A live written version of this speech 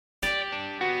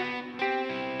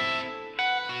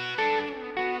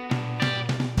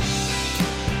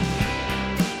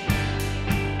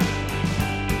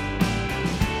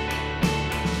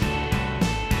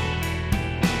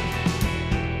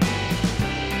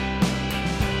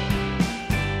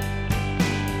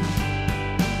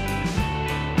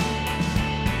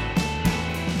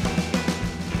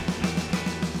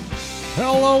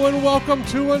Hello and welcome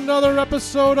to another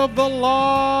episode of The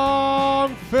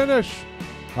Long Finish.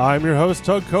 I'm your host,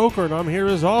 Tug Coker, and I'm here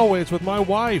as always with my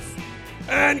wife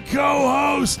and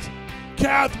co-host,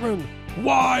 Catherine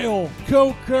Weil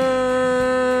Coker.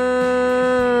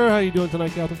 How you doing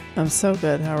tonight, Catherine? I'm so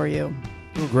good. How are you?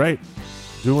 Doing great.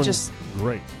 Doing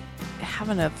great.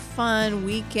 Having a fun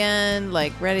weekend,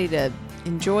 like ready to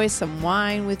enjoy some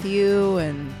wine with you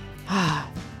and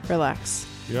relax.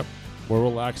 Yep. We're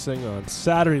relaxing on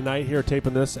Saturday night here,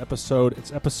 taping this episode.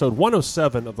 It's episode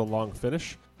 107 of The Long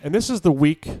Finish. And this is the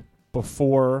week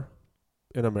before,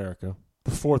 in America,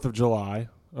 the 4th of July,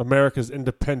 America's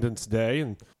Independence Day.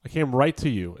 And I came right to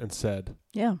you and said,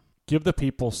 give the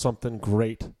people something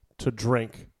great to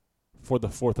drink for the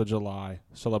 4th of July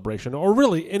celebration. Or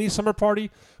really any summer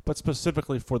party, but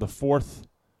specifically for the 4th.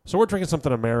 So we're drinking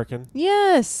something American.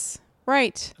 Yes,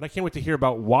 right. And I can't wait to hear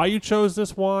about why you chose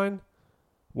this wine.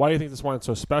 Why do you think this wine's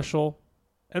so special?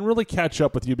 And really catch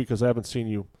up with you because I haven't seen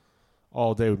you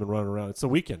all day. We've been running around. It's the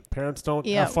weekend. Parents don't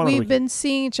have fun on the weekend. We've been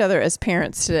seeing each other as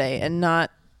parents today and not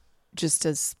just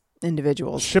as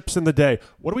individuals. Ships in the day.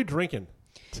 What are we drinking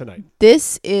tonight?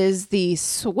 This is the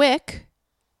Swick,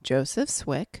 Joseph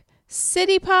Swick,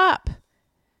 City Pop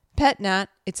Pet Nat.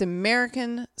 It's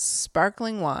American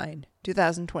sparkling wine,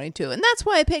 2022. And that's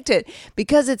why I picked it,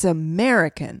 because it's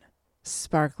American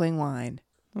sparkling wine.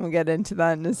 We'll get into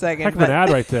that in a second. Heck of an ad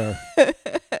right there.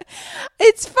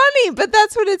 It's funny, but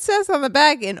that's what it says on the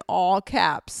back in all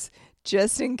caps.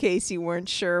 Just in case you weren't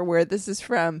sure where this is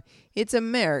from, it's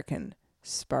American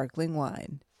sparkling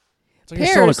wine. It's like you're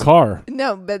selling a car.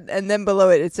 No, and then below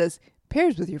it, it says,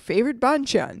 pairs with your favorite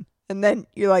banchan. And then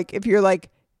you're like, if you're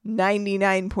like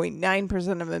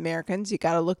 99.9% of Americans, you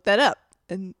got to look that up.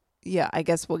 And yeah, I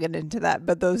guess we'll get into that.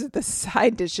 But those are the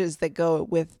side dishes that go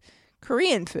with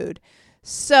Korean food.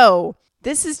 So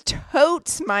this is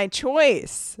totes my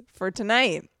choice for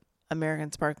tonight.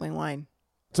 American sparkling wine.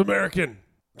 It's American.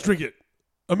 Let's drink it.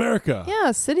 America.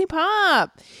 Yeah, City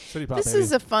Pop. City Pop, This baby.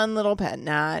 is a fun little pet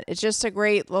nat. It's just a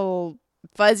great little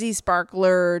fuzzy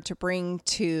sparkler to bring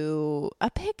to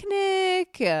a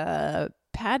picnic, a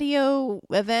patio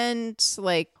event,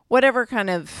 like whatever kind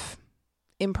of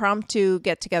impromptu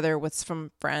get together with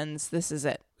some friends. This is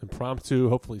it. Impromptu,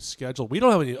 hopefully scheduled. We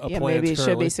don't have any plans maybe it currently.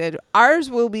 should be said. Ours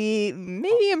will be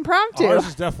maybe impromptu. Ours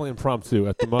is definitely impromptu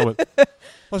at the moment. Unless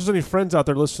there's any friends out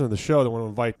there listening to the show that want to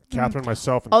invite Catherine,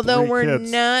 myself, and Although three we're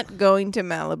kids. not going to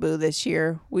Malibu this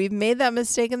year. We've made that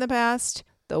mistake in the past.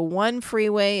 The one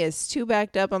freeway is too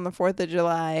backed up on the 4th of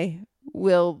July.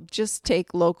 We'll just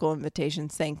take local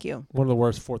invitations. Thank you. One of the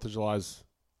worst 4th of Julys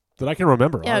that I can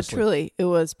remember, Yeah, honestly. truly. It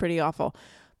was pretty awful.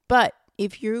 But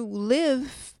if you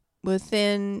live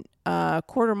within a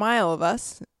quarter mile of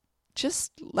us,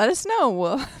 just let us know.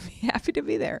 We'll be happy to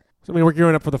be there. So, I mean, we're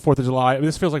gearing up for the 4th of July. I mean,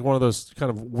 this feels like one of those kind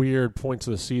of weird points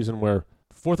of the season where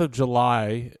 4th of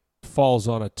July falls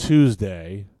on a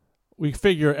Tuesday. We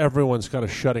figure everyone's kind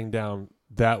of shutting down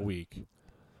that week.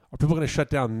 Are people going to shut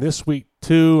down this week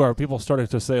too? Are people starting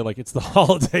to say, like, it's the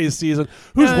holiday season?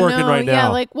 Who's working right now? Yeah,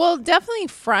 like, well, definitely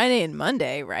Friday and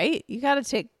Monday, right? You got to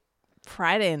take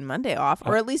Friday and Monday off,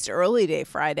 or at least early day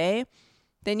Friday.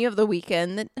 Then you have the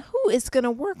weekend. Then who is going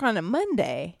to work on a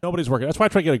Monday? Nobody's working. That's why I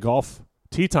try to get a golf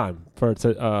tee time for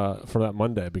that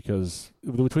Monday, because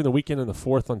between the weekend and the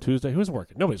 4th on Tuesday, who's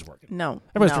working? Nobody's working. No.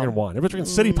 Everybody's drinking wine. Everybody's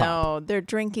drinking City Pop. No, they're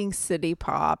drinking City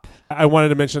Pop. I wanted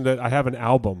to mention that I have an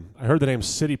album. I heard the name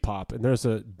City Pop, and there's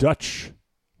a Dutch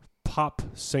pop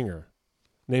singer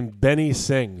named Benny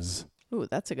Sings. Ooh,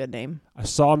 that's a good name. I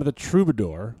saw him at the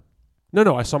Troubadour.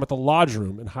 No, I saw him at the Lodge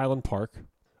Room in Highland Park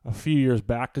a few years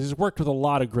back, because he's worked with a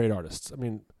lot of great artists. I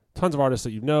mean, tons of artists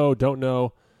that you know, don't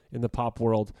know in the pop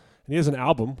world. And he has an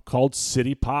album called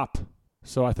City Pop.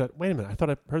 So I thought, wait a minute, I thought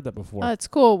I heard that before. Oh, it's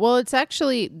cool. Well, it's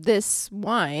actually this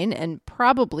wine, and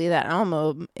probably that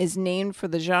album is named for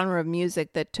the genre of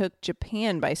music that took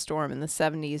Japan by storm in the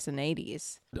 70s and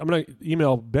 80s. I'm going to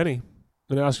email Benny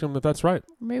and ask him if that's right.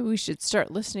 Maybe we should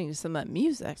start listening to some of that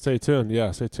music. Stay tuned.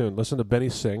 Yeah, stay tuned. Listen to Benny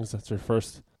Sings. That's your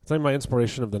first. It's not my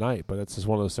inspiration of the night, but that's just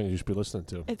one of those things you should be listening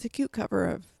to. It's a cute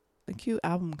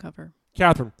album cover.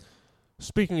 Catherine,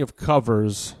 speaking of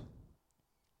covers...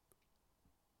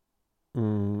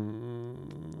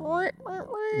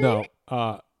 No.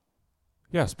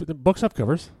 Yes, but the books have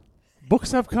covers.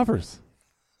 Books have covers.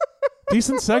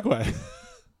 Decent segue.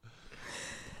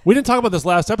 We didn't talk about this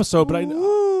last episode, but I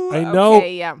know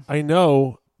Okay, yeah. I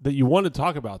know that you want to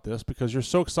talk about this because you're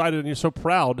so excited and you're so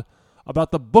proud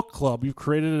about the book club you've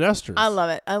created at Esther's. I love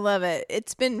it. I love it.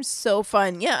 It's been so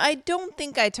fun. Yeah, I don't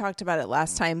think I talked about it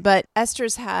last time, but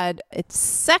Esther's had its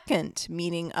second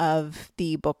meeting of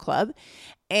the book club.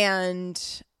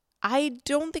 And I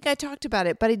don't think I talked about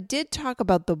it, but I did talk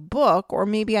about the book, or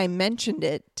maybe I mentioned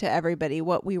it to everybody,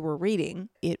 what we were reading.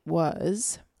 It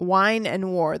was Wine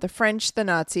and War, The French, the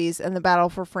Nazis, and the Battle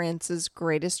for France's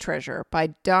Greatest Treasure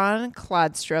by Don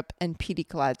Kladstrup and Petey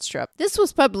Kladstrup. This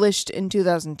was published in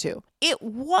 2002. It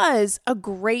was a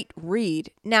great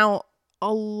read. Now,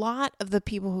 a lot of the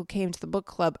people who came to the book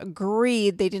club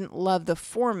agreed they didn't love the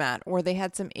format, or they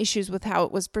had some issues with how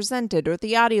it was presented, or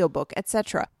the audiobook,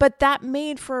 etc. But that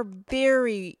made for a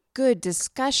very good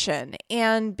discussion.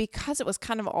 And because it was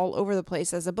kind of all over the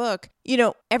place as a book,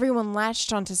 everyone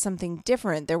latched onto something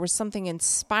different. There was something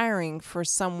inspiring for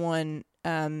someone.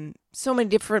 So many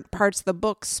different parts of the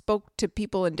book spoke to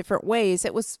people in different ways.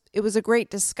 It was a great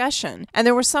discussion. And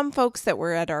there were some folks that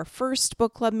were at our first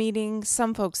book club meeting,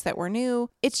 some folks that were new.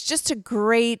 It's just a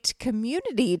great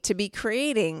community to be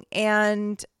creating.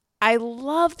 And I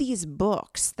love these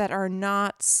books that are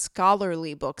not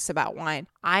scholarly books about wine.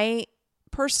 I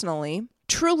personally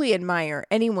truly admire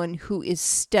anyone who is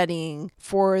studying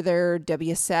for their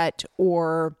WSET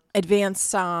or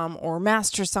advanced Somm or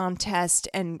master Somm test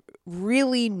and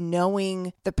really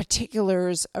knowing the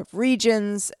particulars of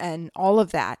regions and all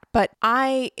of that. But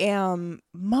I am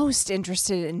most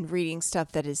interested in reading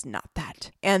stuff that is not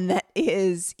that, and that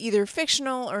is either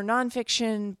fictional or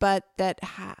nonfiction, but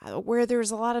where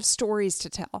there's a lot of stories to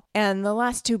tell. And the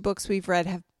last two books we've read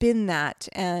have been that,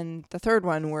 and the third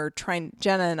one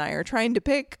Jenna and I are trying to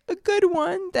pick a good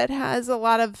one that has a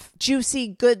lot of juicy,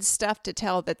 good stuff to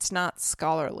tell that's not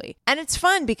scholarly. And it's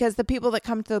fun because the people that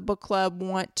come to the book club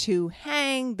want to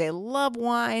hang, they love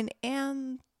wine,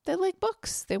 and they like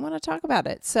books. They want to talk about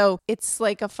it. So it's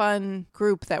like a fun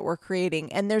group that we're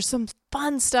creating. And there's some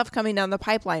fun stuff coming down the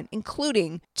pipeline,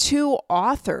 including 2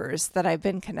 authors that I've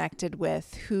been connected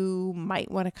with who might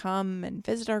want to come and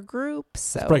visit our group.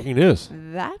 So that's breaking news.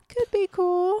 That could be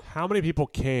cool. How many people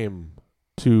came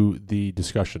to the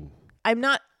discussion? I'm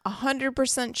not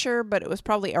 100% sure, but it was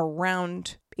probably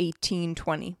around 18,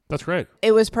 20. That's great.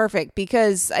 It was perfect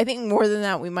because I think more than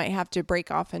that, we might have to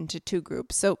break off into 2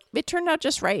 groups. So it turned out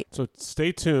just right. So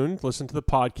stay tuned. Listen to the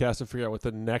podcast and figure out what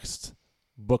the next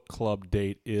book club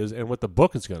date is and what the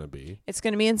book is going to be. It's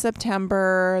going to be in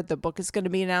September. The book is going to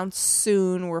be announced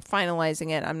soon. We're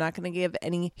finalizing it. I'm not going to give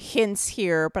any hints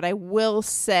here, but I will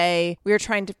say we are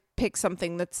trying to pick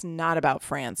something that's not about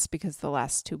France because the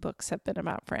last 2 books have been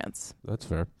about France. That's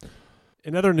fair.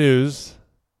 In other news,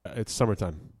 it's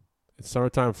summertime. It's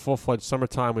summertime, full-fledged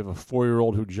summertime. We have a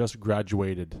 4-year-old who just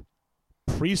graduated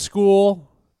preschool.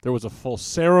 There was a full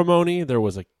ceremony. There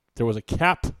was a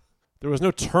cap. There was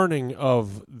no turning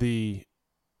of the,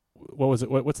 what was it?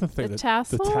 What's the thing? The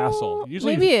tassel? The tassel.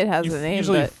 Usually, maybe it has a name.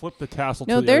 Usually flip the tassel to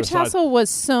the No, other their side. tassel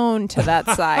was sewn to that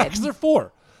side. Because they're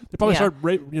 4. They probably start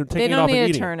taking it off and eating. They don't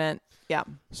need to turn it. Yeah.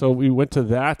 So we went to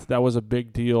that. That was a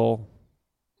big deal.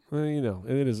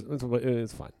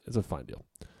 It's fine. It's a fine deal.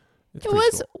 It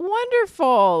was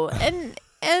wonderful.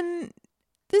 And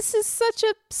this is such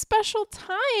a special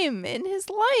time in his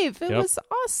life. It was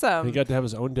awesome. He got to have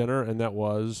his own dinner, and that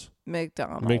was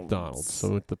McDonald's.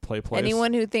 So at the play place.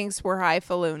 Anyone who thinks we're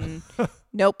highfalutin,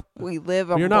 nope. We live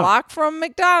a block from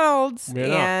McDonald's,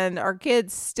 and our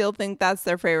kids still think that's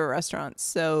their favorite restaurant.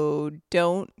 So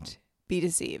don't be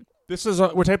deceived. This is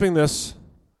we're taping this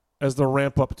as the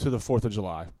ramp up to the 4th of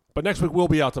July. But next week we'll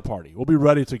be out to party. We'll be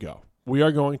ready to go. We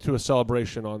are going to a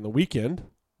celebration on the weekend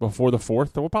before the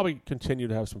 4th, and we'll probably continue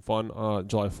to have some fun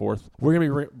July 4th. We're going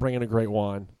to be bringing a great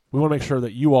wine. We want to make sure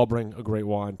that you all bring a great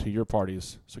wine to your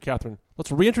parties. So, Catherine,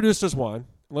 let's reintroduce this wine.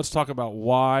 Let's talk about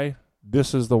why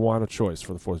this is the wine of choice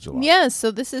for the 4th of July. Yeah,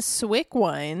 so this is Swick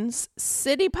Wines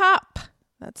City Pop.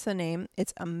 That's the name.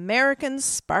 It's American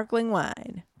Sparkling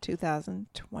Wine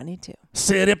 2022.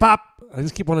 City Pop. I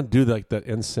just keep wanting to do that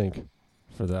NSYNC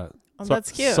for that. Oh,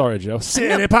 that's cute. Sorry, Joe.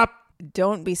 City Pop.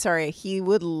 Don't be sorry. He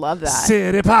would love that.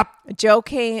 City Pop. Joe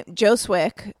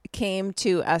Swick came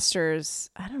to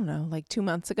Esther's, I don't know, like 2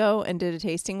 months ago and did a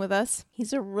tasting with us.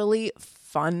 He's a really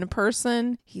fun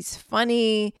person. He's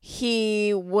funny.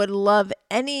 He would love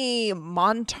any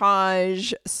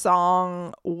montage,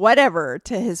 song, whatever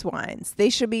to his wines. They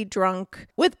should be drunk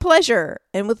with pleasure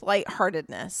and with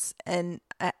lightheartedness. And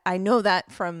I know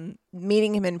that from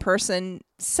meeting him in person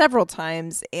several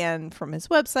times and from his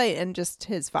website and just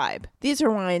his vibe. These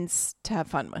are wines to have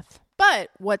fun with. But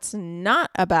what's not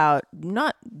up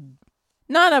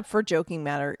for joking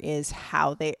matter is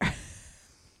how they are.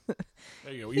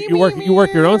 There you go. You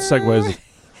work your own segues.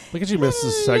 Look at you,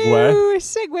 Mrs. Segway.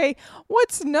 Segue.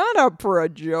 What's not up for a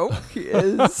joke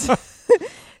is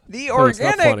the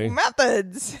organic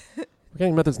methods.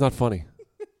 Organic methods not funny.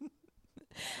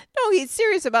 No, he's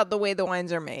serious about the way the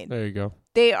wines are made. There you go.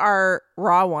 They are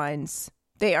raw wines.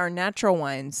 They are natural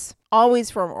wines,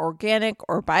 always from organic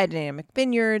or biodynamic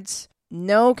vineyards,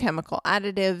 no chemical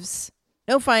additives,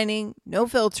 no fining, no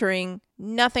filtering,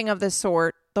 nothing of the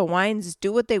sort. The wines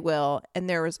do what they will, and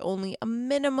there is only a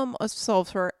minimum of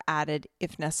sulfur added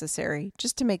if necessary,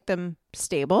 just to make them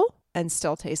stable and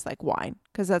still taste like wine,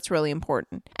 because that's really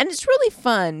important. And it's really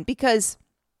fun because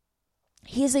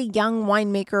he's a young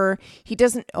winemaker. He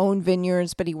doesn't own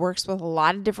vineyards, but he works with a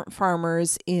lot of different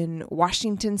farmers in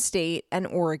Washington State and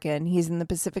Oregon. He's in the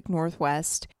Pacific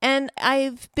Northwest. And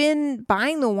I've been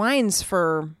buying the wines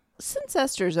since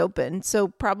Esther's opened, so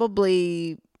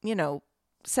probably,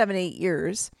 7-8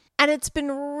 years. And it's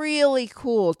been really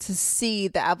cool to see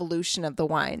the evolution of the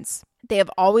wines. They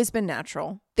have always been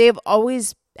natural. They have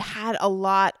always had a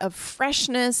lot of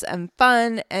freshness and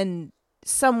fun, and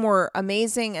some were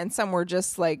amazing and some were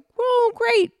just like, oh,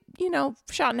 great,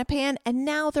 shot in a pan. And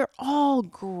now they're all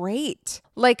great.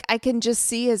 Like, I can just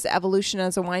see his evolution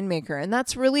as a winemaker, and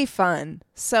that's really fun.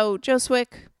 So, Joe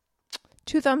Swick,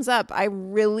 2 thumbs up. I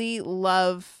really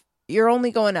love, you're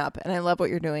only going up, and I love what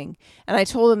you're doing. And I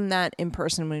told him that in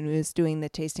person when he was doing the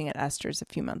tasting at Esther's a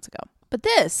few months ago. But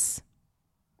this,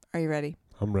 are you ready?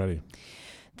 I'm ready.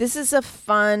 This is a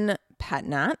fun pet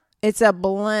nat. It's a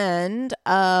blend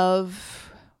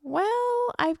of,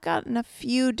 I've gotten a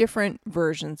few different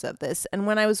versions of this. And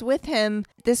when I was with him,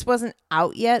 this wasn't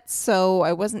out yet, so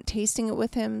I wasn't tasting it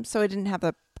with him, so I didn't have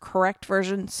the correct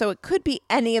version. So it could be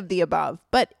any of the above,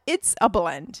 but it's a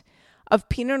blend of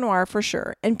Pinot Noir for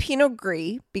sure, and Pinot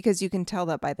Gris, because you can tell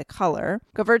that by the color,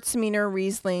 Gewürztraminer,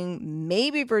 Riesling,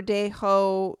 maybe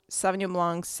Verdejo, Sauvignon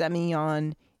Blanc,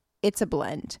 Semillon. It's a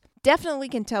blend. Definitely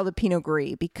can tell the Pinot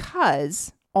Gris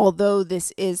because although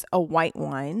this is a white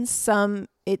wine,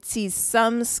 it sees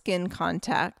some skin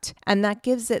contact, and that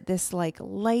gives it this like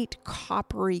light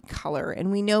coppery color.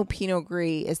 And we know Pinot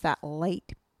Gris is that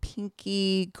light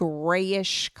pinky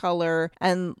grayish color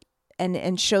and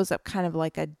shows up kind of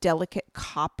like a delicate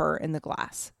copper in the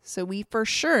glass. So we for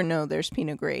sure know there's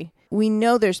Pinot Gris. We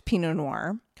know there's Pinot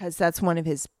Noir because that's one of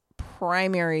his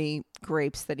primary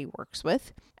grapes that he works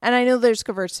with. And I know there's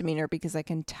Gewürztraminer because I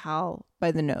can tell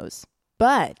by the nose.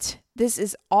 But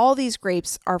all these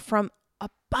grapes are from a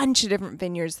bunch of different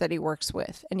vineyards that he works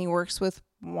with. And he works with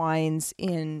wines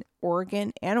in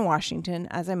Oregon and Washington,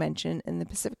 as I mentioned, in the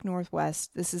Pacific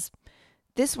Northwest.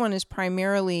 This one is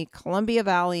primarily Columbia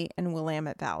Valley and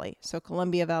Willamette Valley. So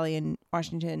Columbia Valley in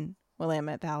Washington,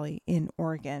 Willamette Valley in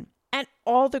Oregon. And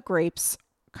all the grapes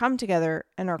come together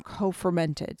and are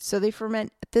co-fermented. So they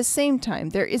ferment at the same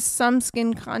time. There is some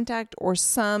skin contact or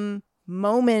some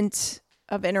moment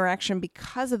of interaction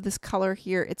because of this color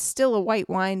here. It's still a white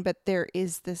wine, but there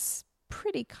is this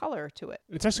pretty color to it.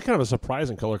 It's actually kind of a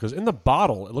surprising color because in the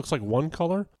bottle it looks like one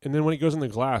color, and then when it goes in the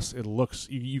glass it looks,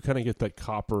 you kind of get that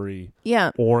coppery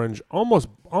orange,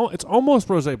 it's almost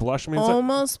rosé blush. I mean,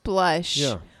 almost blush.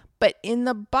 Yeah. But in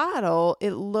the bottle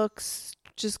it looks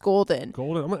just golden and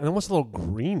almost a little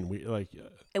green.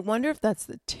 I wonder if that's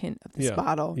the tint of this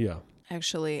bottle. Yeah.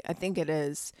 Actually, I think it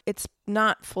is. It's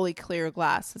not fully clear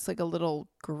glass. It's like a little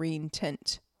green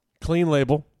tint. Clean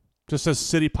label. Just says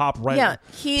City Pop right now.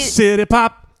 City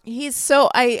Pop.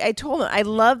 I told him I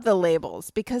love the labels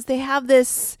because they have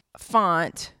this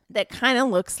font that kind of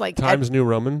looks like Times New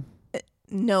Roman.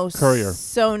 No. Courier.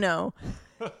 So no.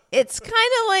 It's kind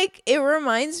of like, it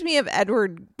reminds me of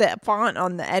the font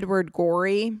on the Edward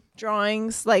Gorey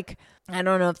drawings. Like, I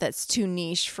don't know if that's too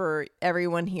niche for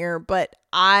everyone here, but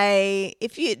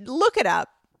if you look it up,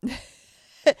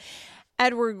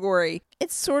 Edward Gorey,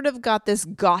 it's sort of got this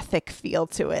Gothic feel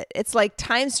to it. It's like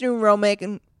Times New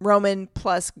Roman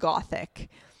plus Gothic.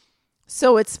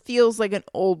 So it feels like an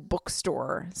old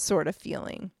bookstore sort of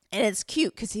feeling. And it's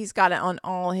cute because he's got it on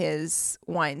all his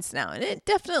wines now. And it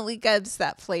definitely gives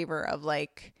that flavor of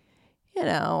like,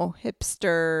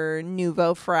 hipster,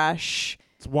 nouveau fresh.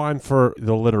 It's wine for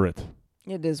the literate.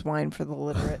 It is wine for the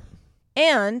literate.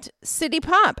 And City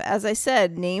Pop, as I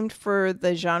said, named for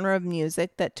the genre of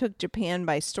music that took Japan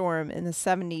by storm in the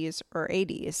 70s or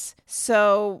 80s.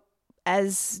 So,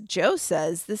 as Joe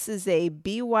says, this is a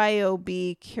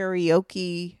BYOB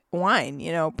karaoke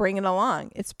wine, bring it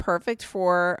along. It's perfect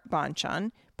for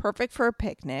banchan, perfect for a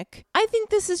picnic. I think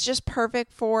this is just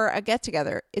perfect for a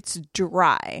get-together. It's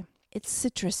dry. It's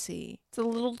citrusy. It's a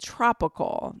little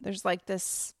tropical. There's like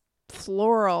this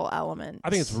floral element. I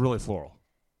think it's really floral.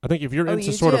 I think if you're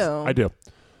into I do.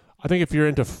 I think if you're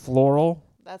into floral,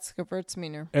 that's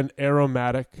Gewürztraminer, and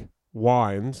aromatic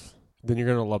wines, then you're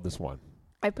going to love this wine.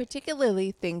 I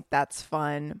particularly think that's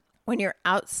fun when you're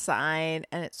outside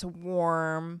and it's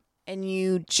warm and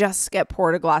you just get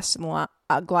poured a glass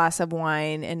of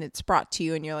wine and it's brought to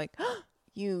you and you're like,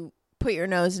 you put your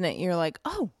nose in it and you're like,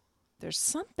 oh, there's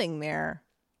something there.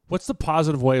 What's the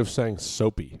positive way of saying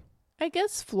soapy? I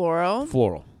guess floral.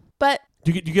 Floral. But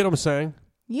Do you get what I'm saying?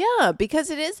 yeah,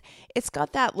 because it's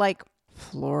got that like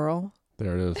floral.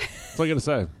 There it is. That's all I got to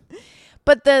say.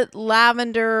 But the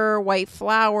lavender, white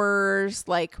flowers,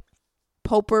 like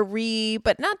potpourri,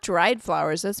 but not dried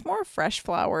flowers. It's more fresh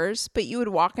flowers. But you would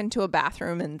walk into a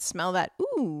bathroom and smell that.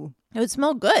 Ooh, it would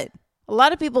smell good. A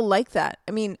lot of people like that.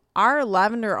 I mean, our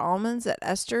lavender almonds at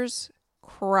Esther's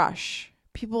crush.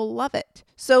 People love it.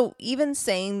 So even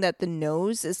saying that the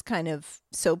nose is kind of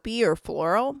soapy or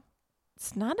floral,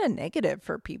 it's not a negative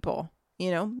for people.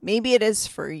 You know, maybe it is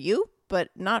for you, but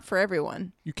not for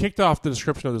everyone. You kicked off the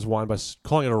description of this wine by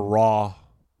calling it a raw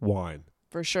wine.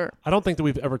 For sure. I don't think that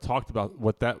we've ever talked about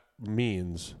what that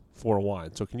means for a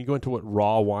wine. So can you go into what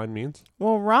raw wine means?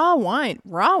 Well, raw wine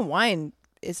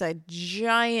is a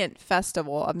giant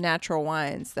festival of natural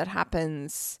wines that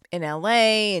happens in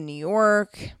LA, in New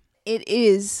York. It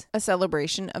is a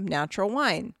celebration of natural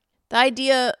wine. The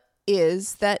idea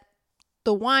is that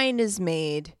the wine is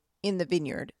made in the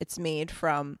vineyard. It's made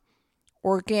from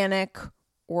organic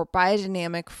or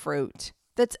biodynamic fruit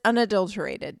that's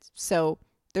unadulterated. So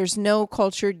there's no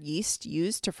cultured yeast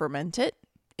used to ferment it.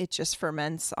 It just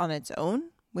ferments on its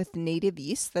own with native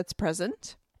yeast that's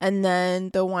present. And then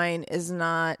the wine is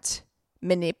not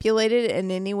manipulated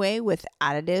in any way with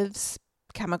additives,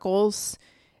 chemicals.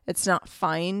 It's not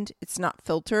fined. It's not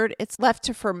filtered. It's left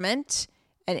to ferment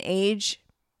and age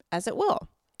as it will.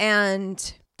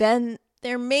 And then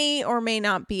there may or may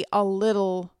not be a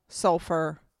little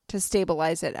sulfur to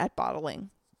stabilize it at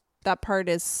bottling. That part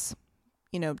is,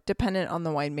 dependent on the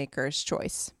winemaker's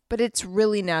choice. But it's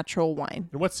really natural wine.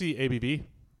 And what's the ABV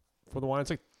for the wine?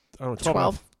 It's like, I don't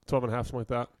know, 12 and a half, something like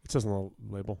that. It says on the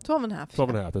label. 12 and a half. 12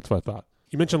 and a half, that's what I thought.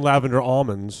 You mentioned lavender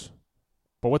almonds,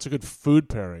 but what's a good food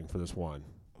pairing for this wine?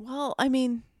 Well, I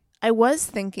mean, I was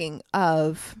thinking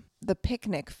of the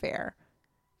picnic fare,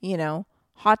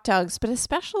 hot dogs, but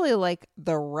especially like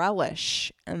the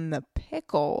relish and the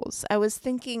pickles. I was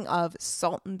thinking of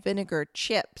salt and vinegar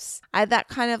chips. I had that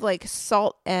kind of like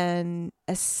salt and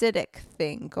acidic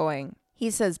thing going.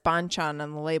 He says banchan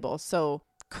on the label. So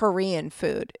Korean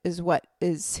food is what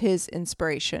is his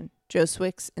inspiration, Joe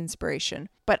Swick's inspiration.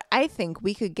 But I think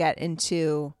we could get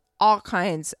into all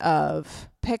kinds of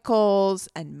pickles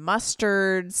and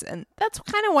mustards. And that's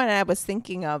kind of what I was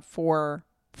thinking of for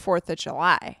 4th of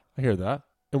July. I hear that.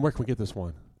 And where can we get this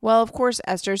wine? Well, of course,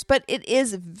 Esther's, but it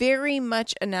is very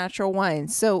much a natural wine.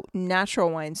 So natural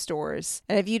wine stores.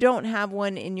 And if you don't have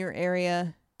one in your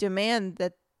area, demand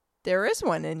that there is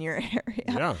one in your area.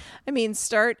 Yeah. I mean,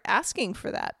 start asking for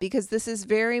that because this is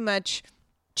very much,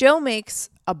 Joe makes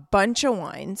a bunch of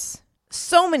wines,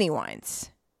 so many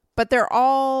wines, but they're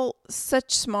all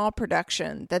such small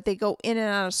production that they go in and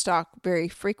out of stock very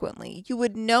frequently. You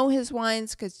would know his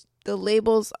wines because the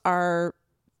labels are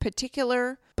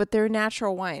particular, but they're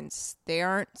natural wines. They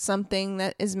aren't something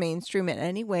that is mainstream in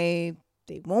any way.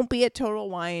 They won't be at Total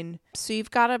Wine. So you've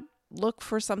got to look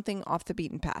for something off the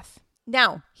beaten path.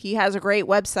 Now, he has a great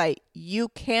website. You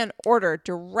can order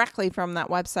directly from that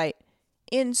website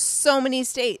in so many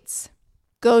states.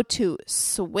 Go to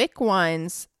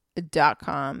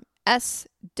swickwines.com,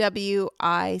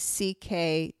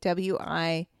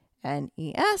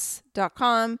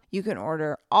 SWICKWINES.com. You can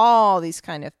order all these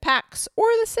kind of packs or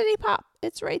the City Pop.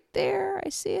 It's right there. I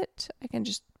see it. I can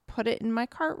just put it in my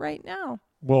cart right now.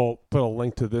 We'll put a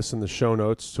link to this in the show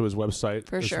notes to his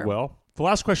website as well. The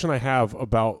last question I have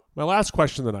about my last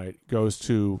question of the night goes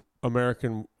to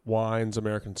American wines,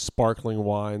 American sparkling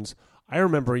wines. I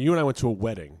remember you and I went to a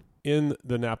wedding in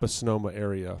the Napa Sonoma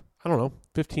area, I don't know,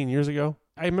 15 years ago.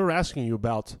 I remember asking you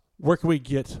about where can we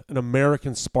get an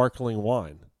American sparkling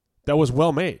wine that was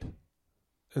well made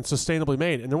and sustainably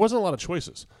made, and there wasn't a lot of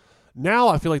choices. Now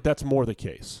I feel like that's more the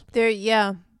case.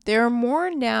 There are more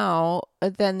now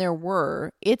than there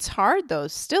were. It's hard though.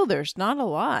 Still, there's not a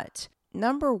lot.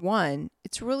 Number one,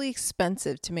 it's really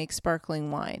expensive to make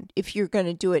sparkling wine. If you're going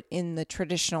to do it in the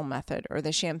traditional method or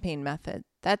the champagne method,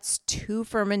 that's 2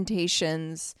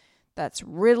 fermentations. That's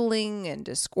riddling and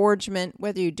disgorgement,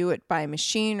 whether you do it by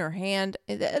machine or hand.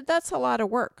 That's a lot of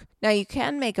work. Now, you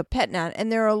can make a pet nat,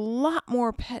 and there are a lot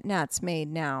more pet nats made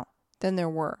now than there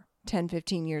were 10,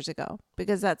 15 years ago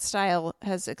because that style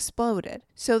has exploded.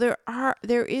 So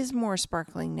there is more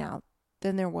sparkling now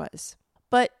than there was.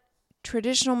 But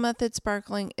traditional method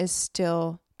sparkling is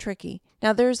still tricky.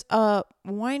 Now, there's a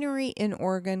winery in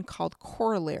Oregon called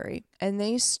Corollary, and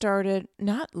they started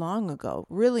not long ago,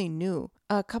 really new,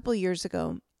 a couple years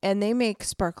ago, and they make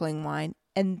sparkling wine.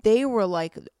 And they were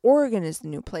like, Oregon is the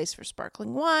new place for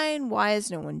sparkling wine. Why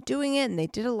is no one doing it? And they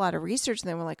did a lot of research, and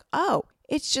they were like, oh,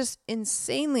 it's just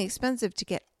insanely expensive to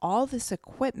get all this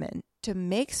equipment to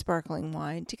make sparkling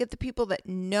wine, to get the people that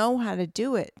know how to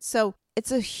do it. So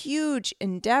it's a huge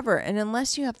endeavor. And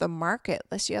unless you have the market,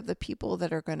 unless you have the people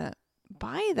that are going to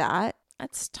buy that,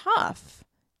 that's tough.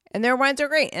 And their wines are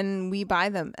great. And we buy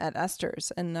them at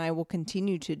Esther's, and I will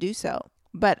continue to do so.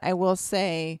 But I will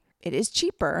say it is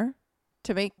cheaper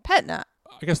to make pet nat.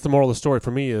 I guess the moral of the story for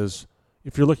me is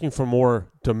if you're looking for more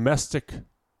domestic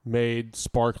made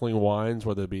sparkling wines,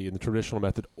 whether it be in the traditional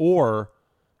method or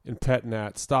in pet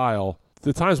nat style,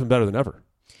 the time's been better than ever.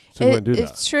 So you do that.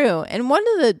 It's true. And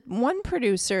one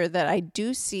producer that I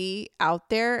do see out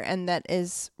there and that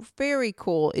is very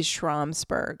cool is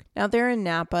Schramsberg. Now they're in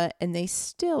Napa, and they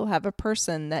still have a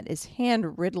person that is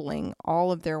hand riddling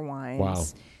all of their wines. Wow.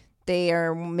 They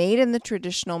are made in the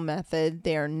traditional method.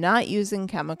 They are not using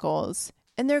chemicals,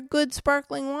 and they're good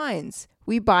sparkling wines.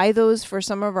 We buy those for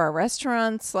some of our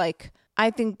restaurants. Like,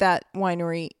 I think that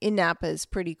winery in Napa is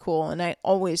pretty cool, and I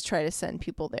always try to send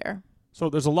people there. So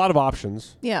there's a lot of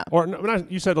options. Yeah. Or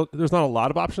you said there's not a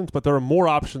lot of options, but there are more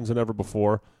options than ever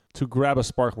before to grab a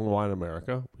sparkling wine in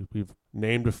America. We've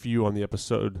named a few on the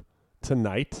episode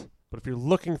tonight. But if you're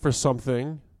looking for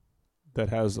something that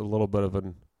has a little bit of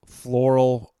a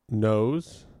floral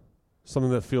nose,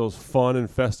 something that feels fun and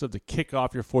festive to kick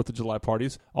off your 4th of July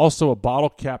parties. Also a bottle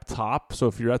cap top, so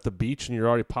if you're at the beach and you're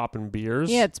already popping beers.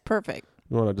 Yeah, it's perfect.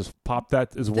 You want to just pop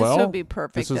that as well? This would be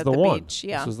perfect This is at the the one. beach.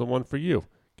 Yeah. This is the one for you.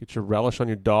 Get your relish on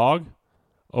your dog,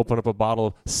 open up a bottle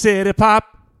of City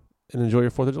Pop, and enjoy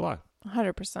your 4th of July.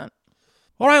 100%.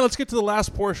 All right, let's get to the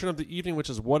last portion of the evening, which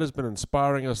is what has been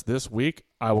inspiring us this week.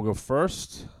 I will go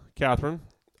first. Catherine,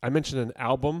 I mentioned an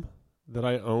album that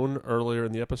I own earlier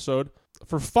in the episode.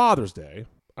 For Father's Day,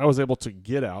 I was able to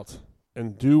get out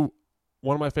and do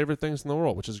one of my favorite things in the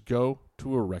world, which is go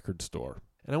to a record store.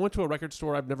 And I went to a record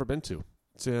store I've never been to.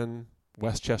 It's in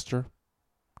Westchester,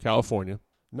 California,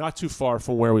 not too far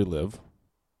from where we live,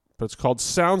 but it's called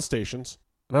Sound Stations.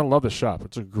 And I love the shop.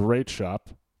 It's a great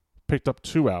shop. Picked up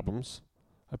 2 albums.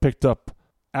 I picked up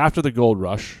After the Gold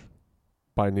Rush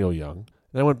by Neil Young.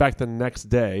 And I went back the next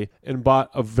day and bought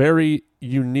a very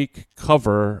unique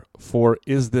cover for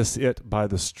Is This It by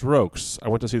The Strokes. I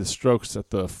went to see The Strokes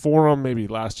at the Forum maybe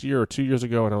last year or 2 years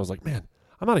ago, and I was like, man,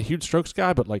 I'm not a huge Strokes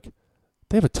guy, but like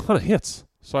they have a ton of hits.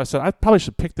 So I said, I probably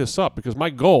should pick this up because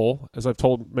my goal, as I've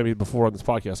told maybe before on this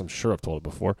podcast, I'm sure I've told it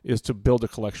before, is to build a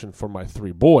collection for my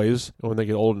 3 boys. And when they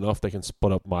get old enough, they can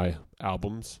split up my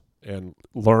albums and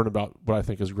learn about what I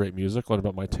think is great music, learn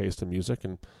about my taste in music,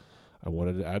 and I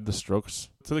wanted to add The Strokes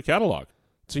to the catalog.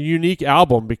 It's a unique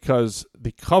album because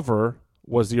the cover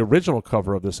was the original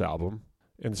cover of this album,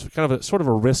 and it's kind of a sort of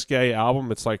a risque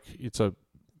album. It's like it's a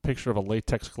picture of a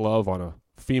latex glove on a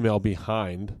female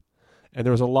behind, and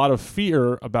there was a lot of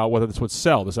fear about whether this would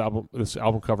sell. This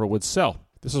album cover would sell.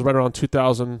 This was right around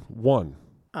 2001,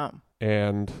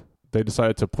 and they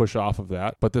decided to push off of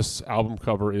that. But this album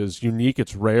cover is unique.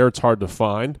 It's rare. It's hard to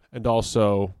find, and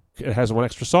also it has one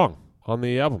extra song on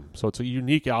the album. So it's a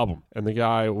unique album. And the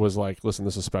guy was like, listen,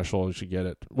 this is special. You should get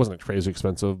it. It wasn't crazy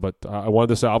expensive, but I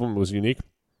wanted this album. It was unique.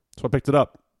 So I picked it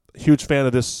up. Huge fan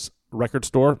of this record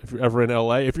store. If you're ever in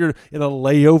LA, if you're in a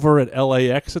layover at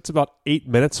LAX, it's about 8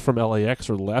 minutes from LAX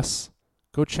or less.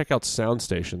 Go check out Sound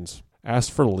Stations.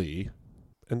 Ask for Lee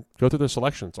and go through their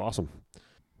selection. It's awesome.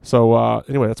 So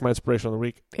anyway, that's my inspiration of the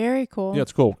week. Very cool. Yeah,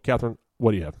 it's cool. Catherine,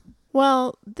 what do you have?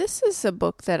 Well, this is a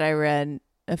book that I read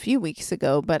a few weeks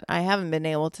ago, but I haven't been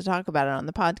able to talk about it on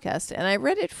the podcast. And I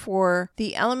read it for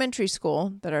the elementary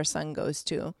school that our son goes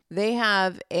to. They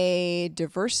have a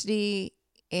diversity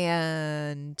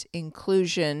and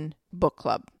inclusion book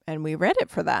club, and we read it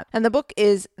for that. And the book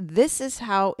is This Is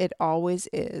How It Always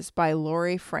Is by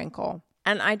Lori Frankel.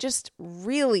 And I just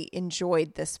really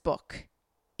enjoyed this book.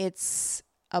 It's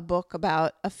a book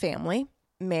about a family,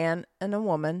 man and a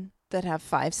woman, that have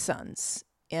 5 sons.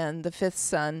 And the 5th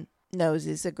son knows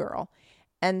he's a girl.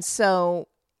 And so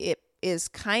it is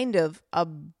kind of a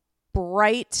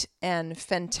bright and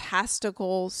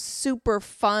fantastical, super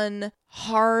fun,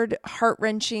 hard,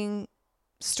 heart-wrenching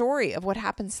story of what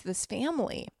happens to this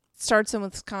family. It starts in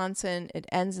Wisconsin. It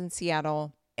ends in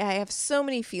Seattle. I have so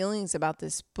many feelings about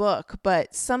this book,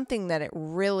 but something that it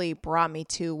really brought me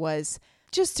to was,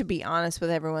 just to be honest with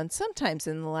everyone, sometimes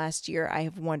in the last year I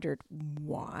have wondered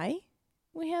why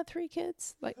we had 3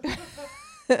 kids. Like,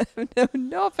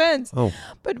 no offense. Oh,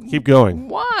 but keep going.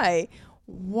 Why?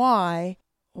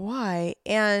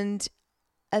 And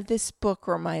this book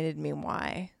reminded me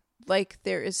why. Like,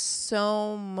 there is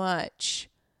so much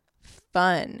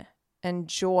fun and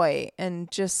joy and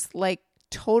just like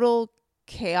total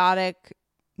chaotic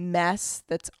mess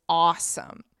that's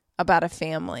awesome about a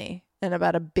family and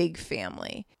about a big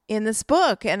family in this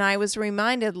book. And I was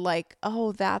reminded like,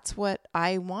 oh, that's what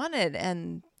I wanted.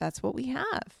 And that's what we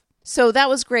have. So that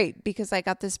was great because I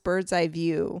got this bird's eye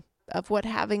view of what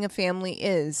having a family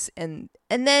is. And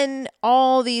then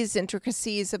all these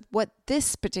intricacies of what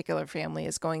this particular family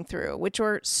is going through, which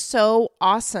were so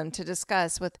awesome to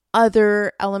discuss with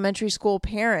other elementary school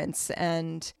parents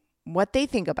and what they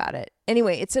think about it.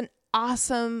 Anyway, it's an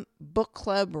awesome book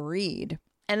club read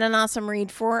and an awesome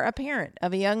read for a parent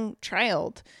of a young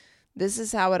child. This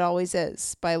Is How It Always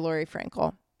Is by Lori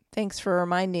Frankel. Thanks for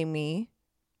reminding me,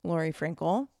 Lori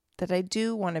Frankel, that I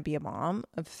do want to be a mom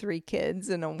of 3 kids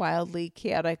in a wildly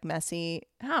chaotic, messy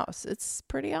house. It's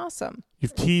pretty awesome.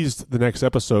 You've teased the next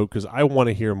episode because I want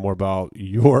to hear more about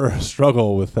your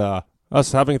struggle with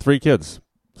us having 3 kids.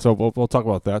 So we'll talk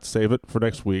about that. Save it for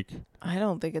next week. I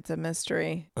don't think it's a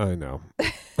mystery. I know.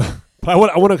 But I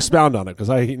want to expound on it because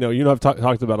I've talked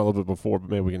about it a little bit before, but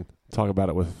maybe we can talk about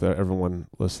it with everyone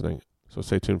listening. So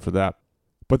stay tuned for that.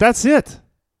 But that's it.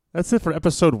 That's it for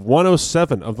episode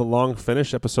 107 of The Long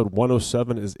Finish. Episode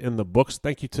 107 is in the books.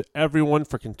 Thank you to everyone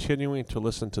for continuing to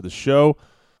listen to the show.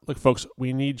 Look, folks,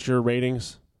 we need your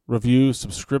ratings, reviews,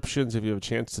 subscriptions. If you have a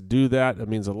chance to do that, it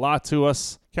means a lot to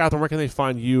us. Catherine, where can they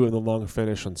find you in The Long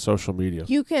Finish on social media?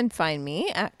 You can find me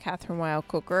at Catherine Weil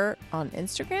Cooker on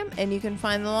Instagram, and you can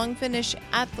find The Long Finish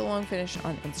at The Long Finish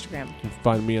on Instagram. You can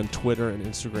find me on Twitter and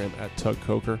Instagram at Tug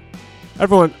Coker.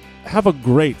 Everyone, have a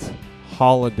great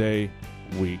holiday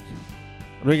week.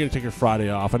 I know you're going to take your Friday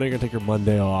off. I know you're going to take your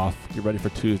Monday off. Get ready for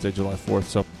Tuesday, July 4th.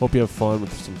 So hope you have fun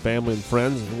with some family and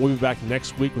friends. And we'll be back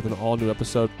next week with an all-new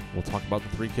episode. We'll talk about the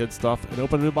 3 kids stuff and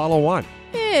open a new bottle of wine.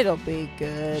 It'll be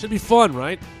good. Should be fun,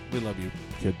 right? We love you,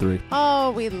 Kid 3.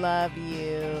 Oh, we love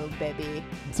you, baby.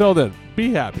 Until then,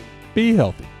 be happy, be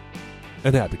healthy,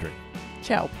 and happy drinking.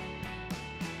 Ciao.